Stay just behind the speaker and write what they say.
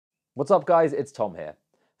What's up guys, it's Tom here.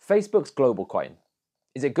 Facebook's global coin.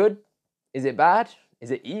 Is it good? Is it bad?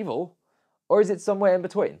 Is it evil? Or is it somewhere in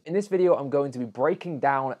between? In this video, I'm going to be breaking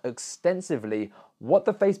down extensively what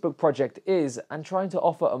the Facebook project is and trying to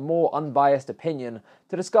offer a more unbiased opinion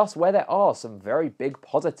to discuss where there are some very big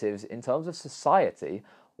positives in terms of society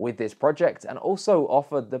with this project, and also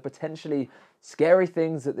offer the potentially scary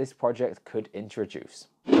things that this project could introduce.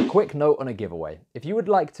 A quick note on a giveaway. If you would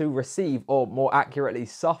like to receive, or more accurately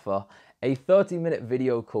suffer, a 30-minute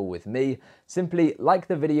video call with me, simply like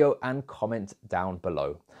the video and comment down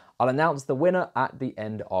below. I'll announce the winner at the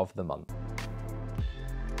end of the month.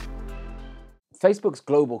 Facebook's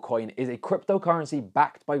global coin is a cryptocurrency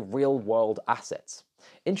backed by real-world assets.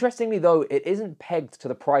 Interestingly though, it isn't pegged to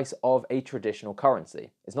the price of a traditional currency.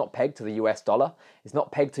 It's not pegged to the US dollar, it's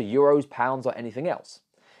not pegged to euros, pounds, or anything else.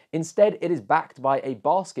 Instead, it is backed by a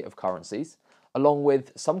basket of currencies, along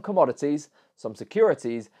with some commodities, some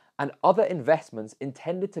securities, and other investments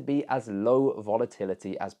intended to be as low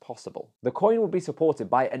volatility as possible. The coin will be supported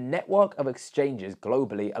by a network of exchanges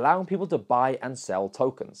globally, allowing people to buy and sell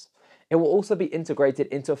tokens. It will also be integrated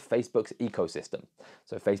into Facebook's ecosystem,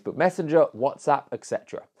 so Facebook Messenger, WhatsApp,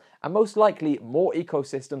 etc. And most likely more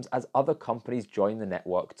ecosystems as other companies join the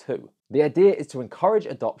network too. The idea is to encourage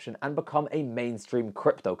adoption and become a mainstream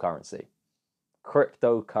cryptocurrency.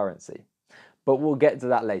 But we'll get to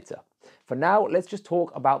that later. For now, let's just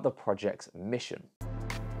talk about the project's mission.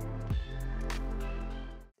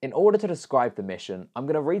 In order to describe the mission, I'm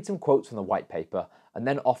going to read some quotes from the white paper and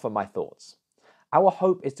then offer my thoughts. Our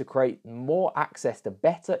hope is to create more access to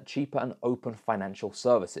better, cheaper, and open financial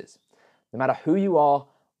services, no matter who you are,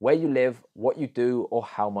 where you live, what you do, or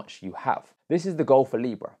how much you have. This is the goal for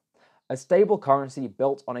Libra, a stable currency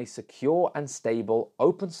built on a secure and stable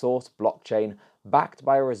open-source blockchain backed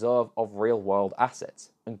by a reserve of real-world assets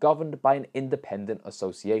and governed by an independent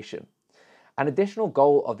association. An additional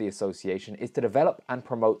goal of the association is to develop and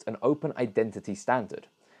promote an open identity standard.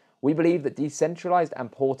 We believe that decentralized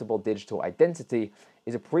and portable digital identity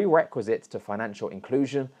is a prerequisite to financial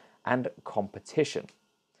inclusion and competition.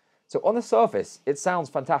 So on the surface, it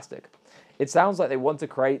sounds fantastic. It sounds like they want to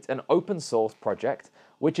create an open source project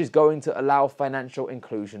which is going to allow financial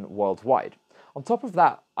inclusion worldwide. On top of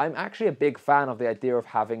that, I'm actually a big fan of the idea of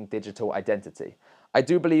having digital identity. I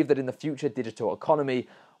do believe that in the future digital economy,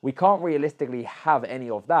 we can't realistically have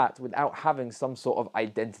any of that without having some sort of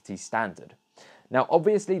identity standard. Now,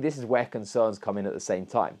 obviously, this is where concerns come in at the same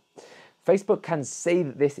time. Facebook can say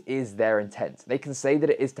that this is their intent. They can say that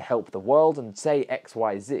it is to help the world and say X,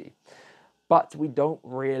 Y, Z. But we don't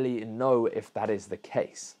really know if that is the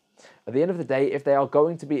case. At the end of the day, if they are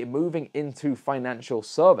going to be moving into financial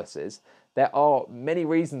services, there are many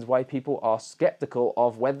reasons why people are skeptical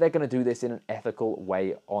of whether they're going to do this in an ethical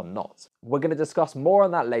way or not. We're going to discuss more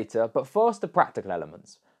on that later, but first the practical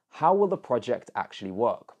elements. How will the project actually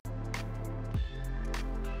work?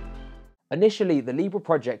 Initially, the Libra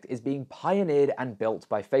project is being pioneered and built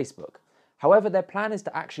by Facebook. However, their plan is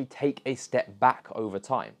to actually take a step back over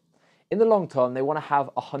time. In the long term, they want to have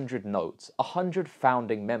 100 nodes, 100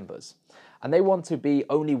 founding members, and they want to be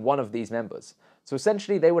only one of these members. So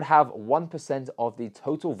essentially, they would have 1% of the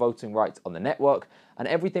total voting rights on the network, and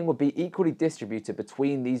everything would be equally distributed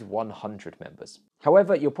between these 100 members.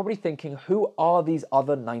 However, you're probably thinking, who are these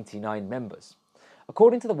other 99 members?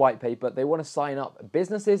 According to the white paper, they want to sign up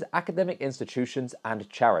businesses, academic institutions, and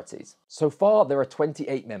charities. So far, there are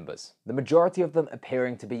 28 members, the majority of them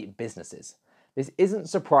appearing to be businesses. This isn't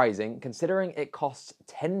surprising considering it costs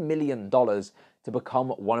 $10 million to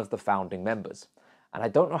become one of the founding members. And I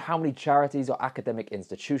don't know how many charities or academic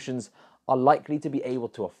institutions are likely to be able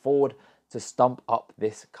to afford to stump up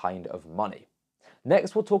this kind of money.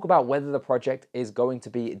 Next, we'll talk about whether the project is going to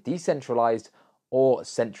be decentralized or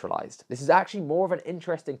centralized. This is actually more of an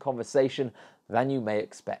interesting conversation than you may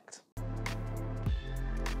expect.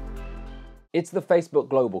 It's the Facebook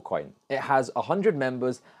global coin. It has 100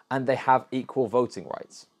 members and they have equal voting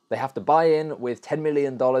rights. They have to buy in with $10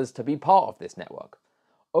 million to be part of this network.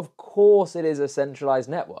 Of course it is a centralized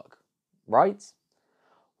network, right?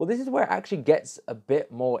 Well, this is where it actually gets a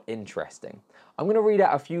bit more interesting. I'm going to read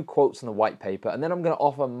out a few quotes from the white paper and then I'm going to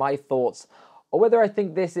offer my thoughts on whether I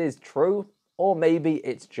think this is true or maybe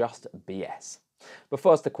it's just BS. But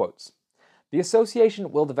first the quotes. The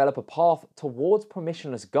association will develop a path towards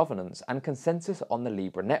permissionless governance and consensus on the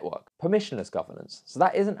Libra network. Permissionless governance. So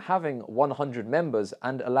that isn't having 100 members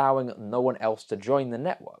and allowing no one else to join the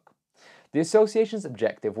network. The association's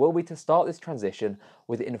objective will be to start this transition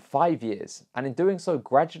within 5 years, and in doing so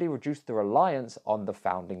gradually reduce the reliance on the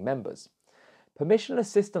founding members. Permissionless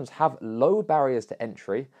systems have low barriers to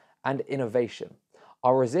entry and innovation.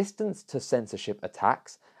 are resistant to censorship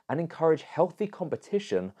attacks and encourage healthy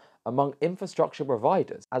competition among infrastructure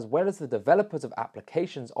providers, as well as the developers of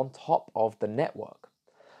applications on top of the network.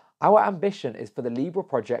 Our ambition is for the Libra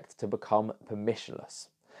project to become permissionless.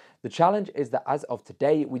 The challenge is that as of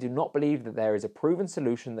today, we do not believe that there is a proven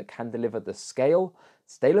solution that can deliver the scale,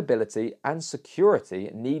 scalability, and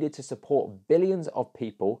security needed to support billions of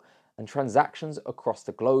people and transactions across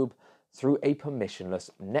the globe through a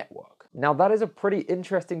permissionless network. Now, that is a pretty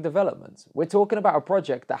interesting development. We're talking about a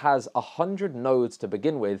project that has 100 nodes to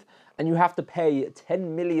begin with, and you have to pay $10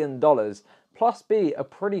 million plus be a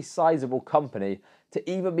pretty sizable company to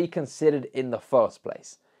even be considered in the first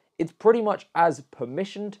place. It's pretty much as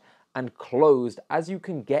permissioned and closed as you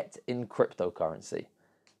can get in cryptocurrency.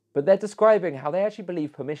 But they're describing how they actually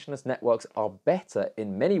believe permissionless networks are better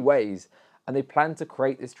in many ways, and they plan to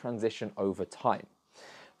create this transition over time.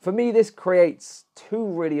 For me, this creates two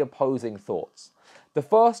really opposing thoughts. The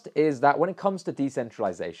first is that when it comes to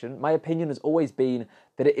decentralization, my opinion has always been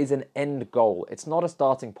that it is an end goal. It's not a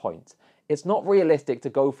starting point. It's not realistic to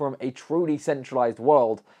go from a truly centralized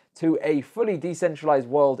world to a fully decentralized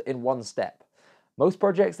world in one step. Most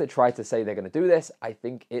projects that try to say they're going to do this, I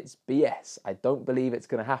think it's BS. I don't believe it's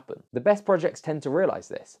going to happen. The best projects tend to realize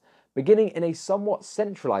this, beginning in a somewhat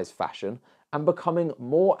centralized fashion and becoming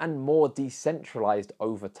more and more decentralized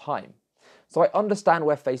over time. So I understand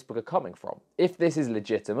where Facebook are coming from. If this is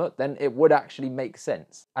legitimate, then it would actually make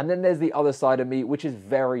sense. And then there's the other side of me, which is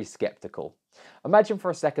very skeptical. Imagine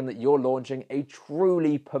for a second that you're launching a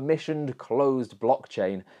truly permissioned, closed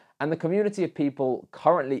blockchain, and the community of people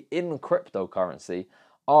currently in cryptocurrency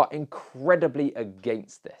are incredibly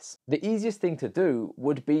against this. The easiest thing to do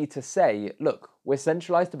would be to say, look, we're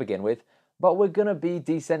centralized to begin with, but we're going to be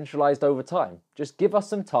decentralized over time. Just give us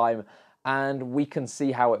some time and we can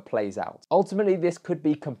see how it plays out. Ultimately, this could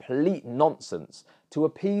be complete nonsense to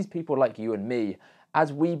appease people like you and me,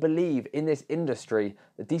 as we believe in this industry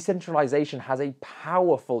that decentralization has a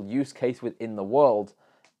powerful use case within the world,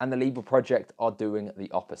 and the Libra project are doing the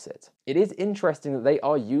opposite. It is interesting that they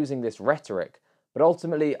are using this rhetoric, but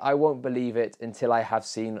ultimately I won't believe it until I have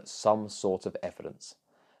seen some sort of evidence.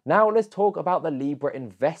 Now let's talk about the Libra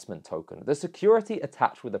investment token, the security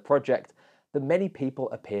attached with the project that many people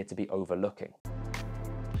appear to be overlooking.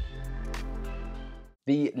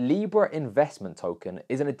 The Libra investment token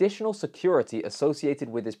is an additional security associated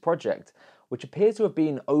with this project, which appears to have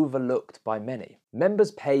been overlooked by many. Members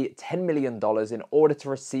pay $10 million in order to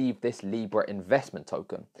receive this Libra investment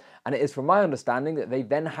token, and it is from my understanding that they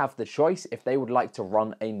then have the choice if they would like to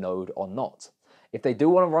run a node or not. If they do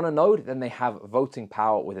want to run a node, then they have voting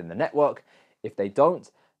power within the network. If they don't,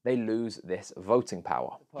 they lose this voting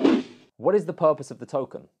power. What is the purpose of the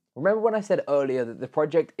token? Remember when I said earlier that the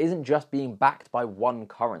project isn't just being backed by one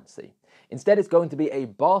currency. Instead, it's going to be a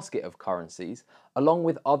basket of currencies along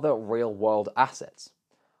with other real-world assets.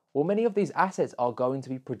 Well, many of these assets are going to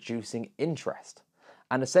be producing interest.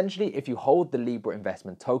 And essentially, if you hold the Libra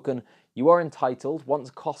investment token, you are entitled,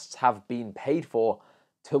 once costs have been paid for,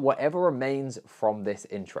 to whatever remains from this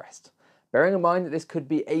interest. Bearing in mind that this could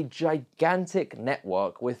be a gigantic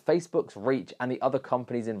network with Facebook's reach and the other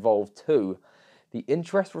companies involved too, the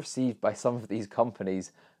interest received by some of these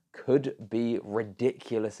companies could be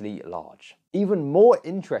ridiculously large. Even more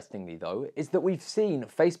interestingly though, is that we've seen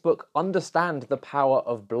Facebook understand the power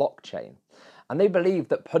of blockchain. And they believe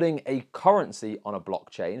that putting a currency on a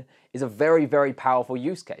blockchain is a very, very powerful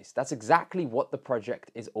use case. That's exactly what the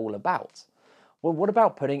project is all about. Well, what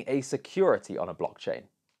about putting a security on a blockchain?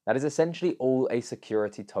 That is essentially all a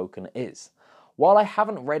security token is. While I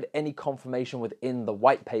haven't read any confirmation within the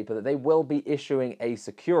white paper that they will be issuing a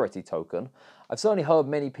security token, I've certainly heard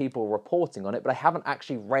many people reporting on it, but I haven't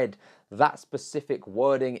actually read that specific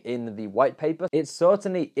wording in the white paper. It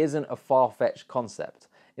certainly isn't a far-fetched concept.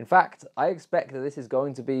 In fact, I expect that this is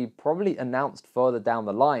going to be probably announced further down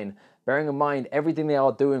the line, bearing in mind everything they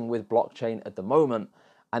are doing with blockchain at the moment,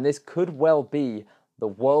 and this could well be the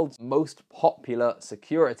world's most popular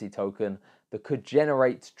security token that could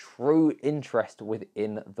generate true interest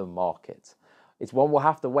within the market. It's one we'll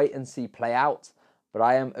have to wait and see play out, but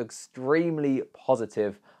I am extremely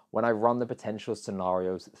positive when I run the potential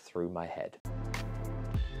scenarios through my head.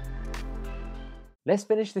 Let's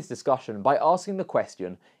finish this discussion by asking the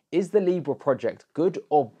question, is the Libra project good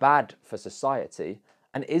or bad for society?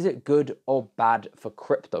 And is it good or bad for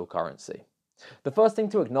cryptocurrency? The first thing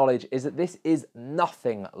to acknowledge is that this is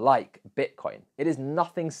nothing like Bitcoin. It is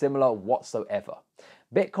nothing similar whatsoever.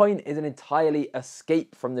 Bitcoin is an entirely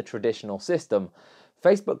escape from the traditional system.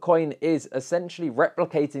 Facebook coin is essentially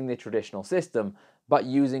replicating the traditional system, but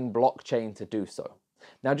using blockchain to do so.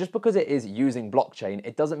 Now, just because it is using blockchain,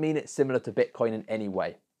 it doesn't mean it's similar to Bitcoin in any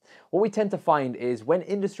way. What we tend to find is when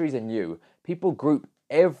industries are new, people group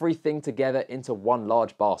everything together into one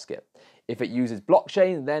large basket. If it uses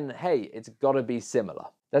blockchain, then hey, it's got to be similar.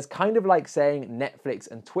 That's kind of like saying Netflix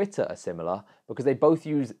and Twitter are similar because they both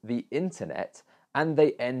use the internet and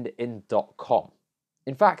they end in .com.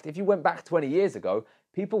 In fact, if you went back 20 years ago,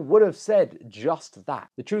 people would have said just that.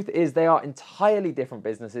 The truth is they are entirely different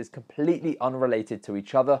businesses, completely unrelated to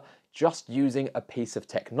each other, just using a piece of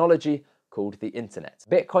technology called the internet.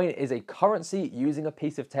 Bitcoin is a currency using a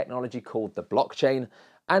piece of technology called the blockchain,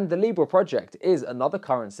 and the Libra project is another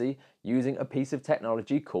currency using a piece of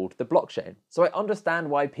technology called the blockchain. So I understand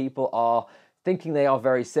why people are thinking they are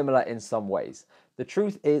very similar in some ways. The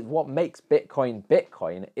truth is what makes Bitcoin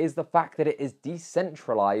Bitcoin is the fact that it is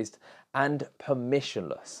decentralized and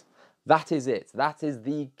permissionless. That is it. That is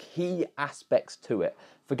the key aspects to it.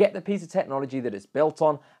 Forget the piece of technology that it's built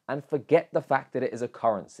on and forget the fact that it is a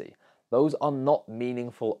currency. Those are not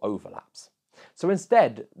meaningful overlaps. So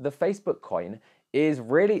instead, the Facebook coin is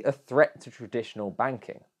really a threat to traditional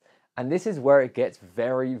banking. And this is where it gets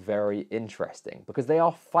very, very interesting because they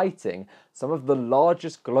are fighting some of the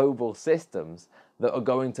largest global systems that are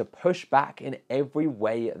going to push back in every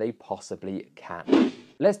way they possibly can.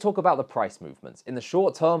 Let's talk about the price movements in the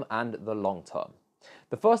short term and the long term.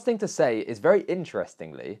 The first thing to say is, very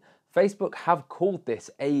interestingly, Facebook have called this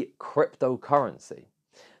a cryptocurrency.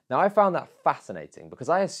 Now, I found that fascinating because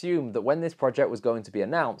I assumed that when this project was going to be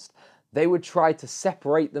announced, they would try to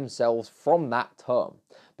separate themselves from that term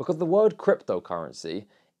because the word cryptocurrency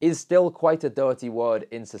is still quite a dirty word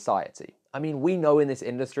in society. I mean, we know in this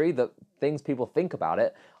industry that things people think about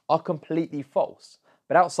it are completely false,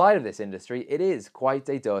 but outside of this industry, it is quite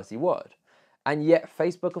a dirty word. And yet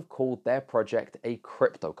Facebook have called their project a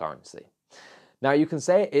cryptocurrency. Now, you can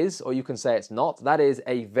say it is or you can say it's not. That is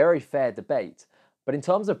a very fair debate. But in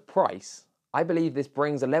terms of price, I believe this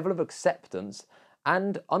brings a level of acceptance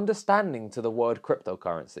and understanding to the word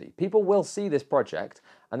cryptocurrency. People will see this project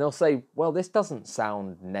and they'll say, well, this doesn't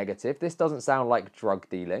sound negative, this doesn't sound like drug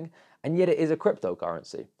dealing, and yet it is a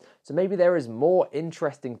cryptocurrency. So maybe there is more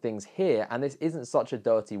interesting things here and this isn't such a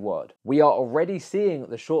dirty word. We are already seeing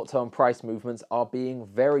the short-term price movements are being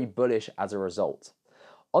very bullish as a result.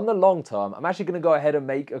 On the long term, I'm actually going to go ahead and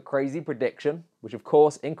make a crazy prediction, which of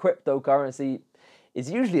course in cryptocurrency is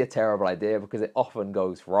usually a terrible idea because it often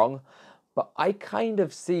goes wrong. But I kind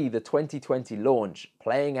of see the 2020 launch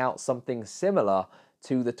playing out something similar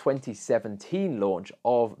to the 2017 launch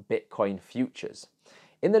of Bitcoin futures.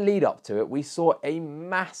 In the lead up to it, we saw a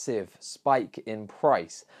massive spike in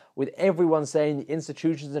price, with everyone saying the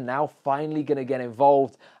institutions are now finally going to get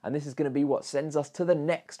involved and this is going to be what sends us to the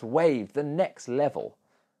next wave, the next level.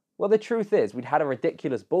 Well, the truth is we'd had a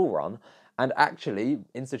ridiculous bull run and actually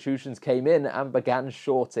institutions came in and began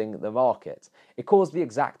shorting the market. It caused the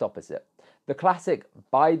exact opposite. The classic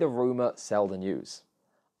buy the rumor, sell the news.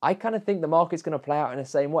 I kind of think the market's going to play out in the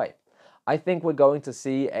same way. I think we're going to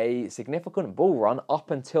see a significant bull run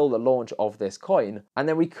up until the launch of this coin, and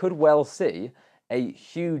then we could well see a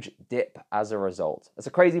huge dip as a result. It's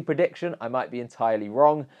a crazy prediction, I might be entirely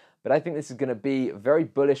wrong, but I think this is going to be very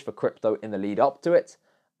bullish for crypto in the lead up to it,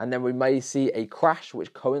 and then we may see a crash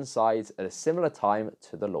which coincides at a similar time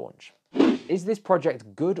to the launch. Is this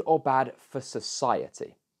project good or bad for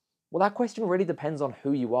society? Well, that question really depends on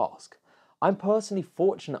who you ask. I'm personally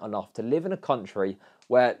fortunate enough to live in a country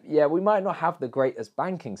where, yeah, we might not have the greatest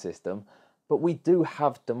banking system, but we do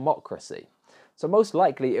have democracy. So most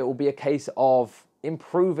likely it will be a case of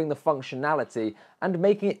improving the functionality and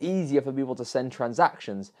making it easier for people to send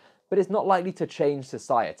transactions, but it's not likely to change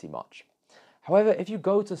society much. However, if you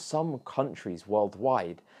go to some countries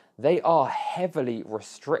worldwide, they are heavily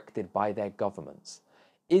restricted by their governments.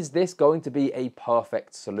 Is this going to be a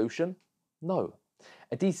perfect solution? No.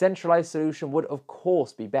 A decentralized solution would of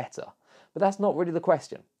course be better, but that's not really the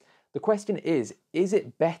question. The question is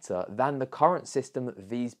it better than the current system that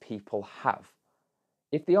these people have?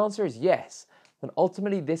 If the answer is yes, then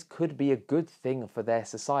ultimately this could be a good thing for their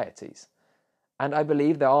societies. And I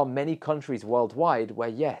believe there are many countries worldwide where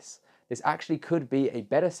yes, this actually could be a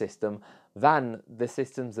better system than the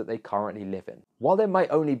systems that they currently live in. While there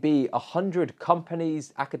might only be 100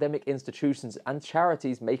 companies, academic institutions, and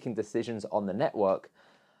charities making decisions on the network,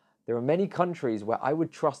 there are many countries where I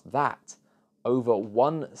would trust that over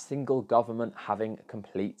one single government having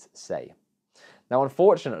complete say. Now,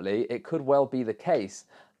 unfortunately, it could well be the case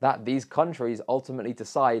that these countries ultimately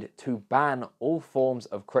decide to ban all forms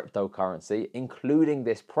of cryptocurrency, including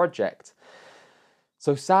this project.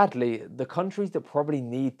 So sadly, the countries that probably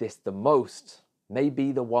need this the most may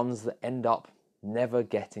be the ones that end up never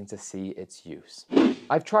getting to see its use.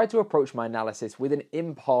 I've tried to approach my analysis with an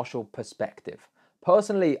impartial perspective.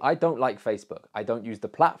 Personally, I don't like Facebook. I don't use the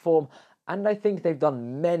platform, and I think they've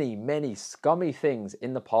done many scummy things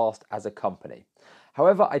in the past as a company.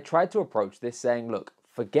 However, I tried to approach this saying, look,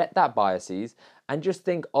 forget that biases and just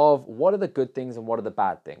think of what are the good things and what are the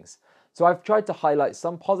bad things. So I've tried to highlight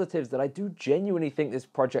some positives that I do genuinely think this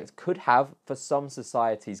project could have for some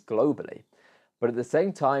societies globally. But at the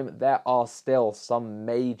same time, there are still some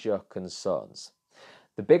major concerns.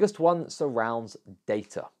 The biggest one surrounds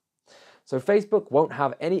data. So Facebook won't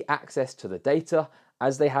have any access to the data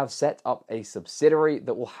as they have set up a subsidiary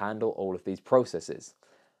that will handle all of these processes.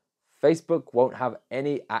 Facebook won't have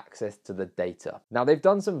any access to the data. Now, they've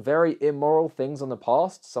done some very immoral things in the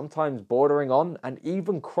past, sometimes bordering on and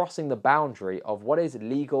even crossing the boundary of what is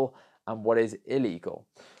legal and what is illegal.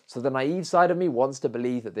 So the naive side of me wants to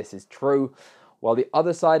believe that this is true, while the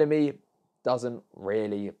other side of me doesn't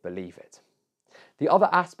really believe it. The other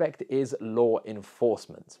aspect is law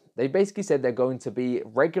enforcement. They basically said they're going to be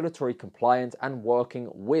regulatory compliant and working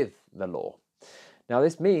with the law. Now,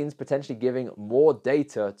 this means potentially giving more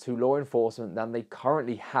data to law enforcement than they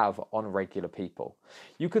currently have on regular people.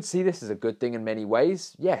 You could see this as a good thing in many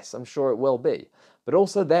ways. Yes, I'm sure it will be. But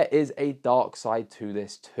also there is a dark side to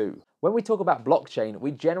this too. When we talk about blockchain,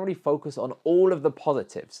 we generally focus on all of the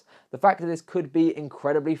positives. The fact that this could be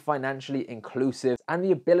incredibly financially inclusive and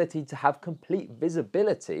the ability to have complete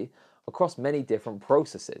visibility across many different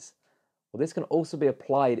processes. Well, this can also be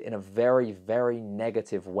applied in a very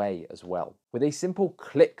negative way as well. With a simple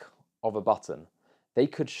click of a button, they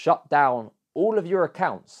could shut down all of your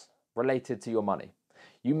accounts related to your money.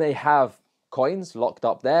 You may have coins locked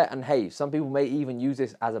up there, and hey, some people may even use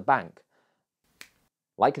this as a bank.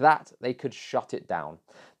 Like that, they could shut it down.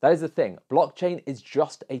 That is the thing. Blockchain is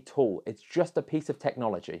just a tool. It's just a piece of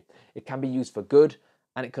technology. It can be used for good,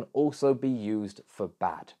 and it can also be used for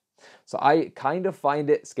bad. So I kind of find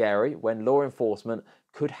it scary when law enforcement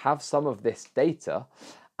could have some of this data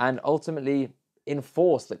and ultimately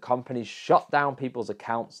enforce that companies shut down people's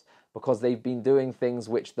accounts because they've been doing things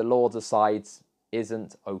which the law decides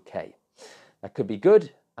isn't okay. That could be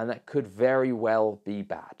good, and that could very well be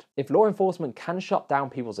bad. If law enforcement can shut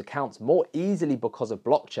down people's accounts more easily because of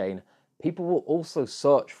blockchain, people will also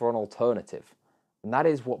search for an alternative. And that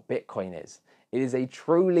is what Bitcoin is. It is a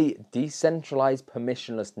truly decentralized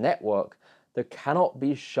permissionless network that cannot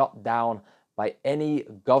be shut down by any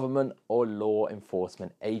government or law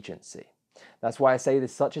enforcement agency. That's why I say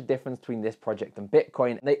there's such a difference between this project and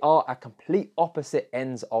Bitcoin. They are at complete opposite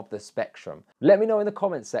ends of the spectrum. Let me know in the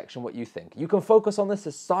comments section what you think. You can focus on the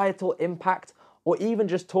societal impact or even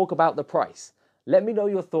just talk about the price. Let me know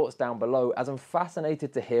your thoughts down below, as I'm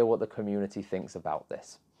fascinated to hear what the community thinks about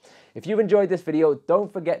this. If you've enjoyed this video,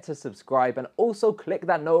 don't forget to subscribe and also click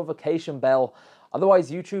that notification bell. Otherwise,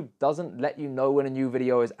 YouTube doesn't let you know when a new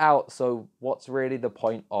video is out, so what's really the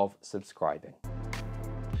point of subscribing?